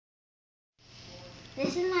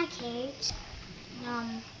This is my cage.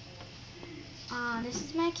 This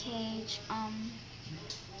is my cage.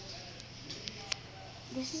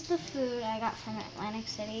 This is the food I got from Atlantic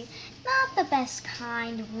City. Not the best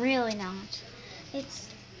kind, really not. It's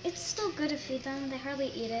still good to feed them. They hardly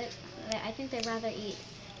eat it. I think they'd rather eat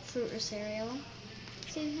fruit or cereal.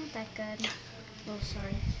 See, not that good. Oh,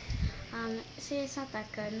 sorry. See, it's not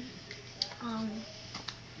that good.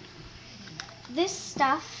 This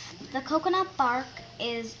stuff, the coconut bark,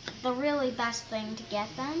 is the really best thing to get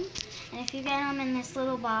them. And if you get them in this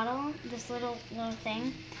little bottle, this little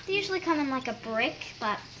thing, they usually come in like a brick,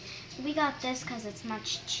 but we got this because it's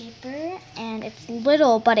much cheaper, and it's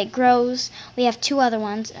little, but it grows. We have two other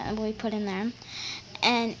ones we put in there,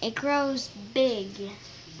 and it grows big,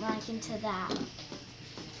 like into that.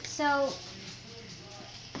 So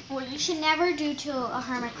what you should never do to a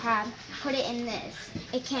hermit crab, put it in this.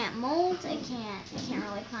 It can't mold, it can't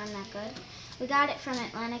really climb that good. We got it from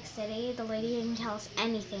Atlantic City. The lady didn't tell us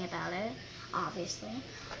anything about it, obviously.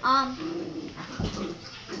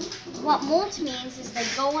 What molt means is they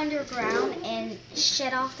go underground and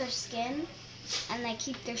shed off their skin, and they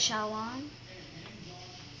keep their shell on.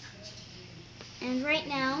 And right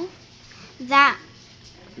now,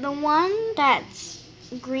 the one that's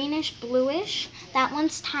greenish bluish, that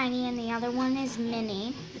one's tiny, and the other one is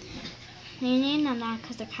mini. You name them that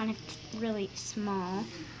because they're kind of really small.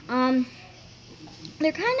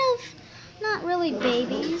 They're kind of not really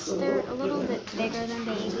babies. They're a little bit bigger than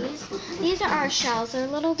babies. These are our shells. They're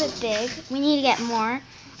a little bit big. We need to get more.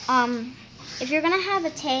 If you're gonna have a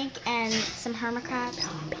tank and some hermit crabs,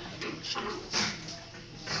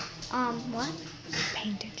 what?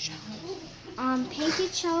 Painted shells.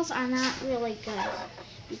 Painted shells are not really good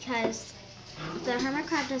because the hermit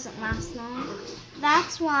crab doesn't last long.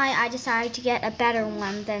 That's why I decided to get a better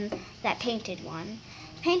one than that painted one.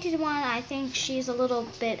 Painted one, I think she's a little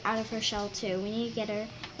bit out of her shell too. We need to get her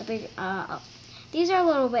a big, these are a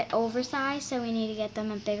little bit oversized, so we need to get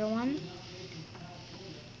them a bigger one.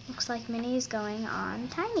 Looks like Minnie's going on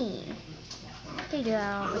tiny. They do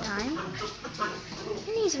that all the time.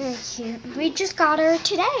 Minnie's very cute. We just got her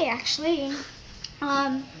today, actually.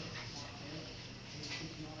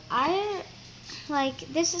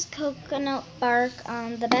 This is coconut bark.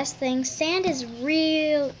 The best thing, sand is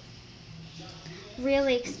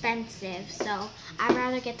really expensive, so I'd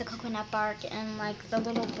rather get the coconut bark and like the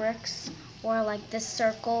little bricks or like this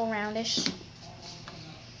circle roundish.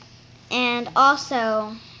 And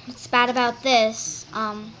also, what's bad about this,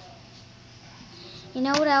 you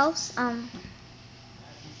know what else?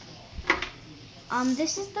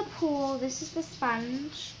 This is the pool, this is the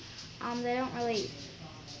sponge. They don't really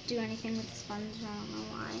do anything with the sponge, I don't know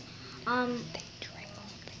why. They drink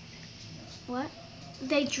off of it. What?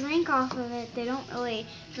 They drink off of it. They don't really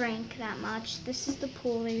drink that much. This is the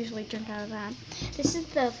pool. They usually drink out of that. This is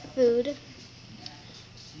the food.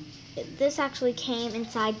 This actually came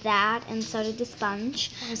inside that, and so did the sponge.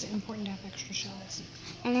 Why is it important to have extra shells?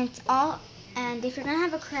 And if you're gonna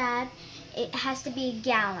have a crab, it has to be a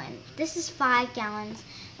gallon. This is 5 gallons.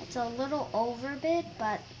 It's a little over a bit,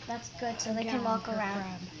 but that's good, so they can walk around.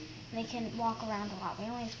 Crab. They can walk around a lot. We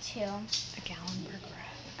only have 2. A gallon per crab.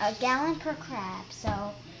 A gallon per crab.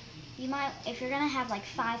 So you might, if you're gonna have like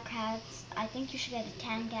 5 crabs, I think you should get a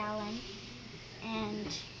 10 gallon. And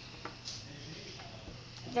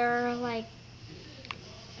they're like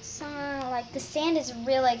the sand is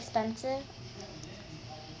really expensive.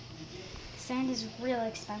 Sand is really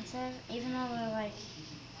expensive, even though they're like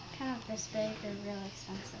kind of this big, they're really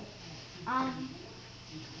expensive.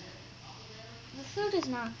 The food is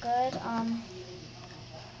not good.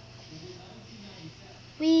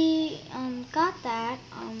 We got that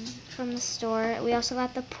from the store. We also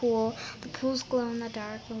got the pool. The pool's glow in the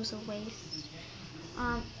dark. It was a waste.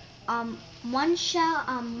 One shell,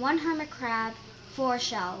 one hermit crab, 4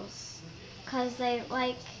 shells, cause they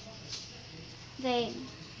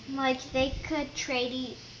could trade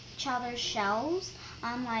each other's shells.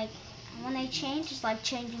 When they change, it's like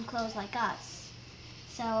changing clothes like us.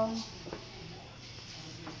 So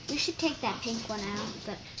we should take that pink one out,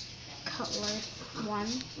 the colored one.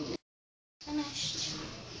 Finished.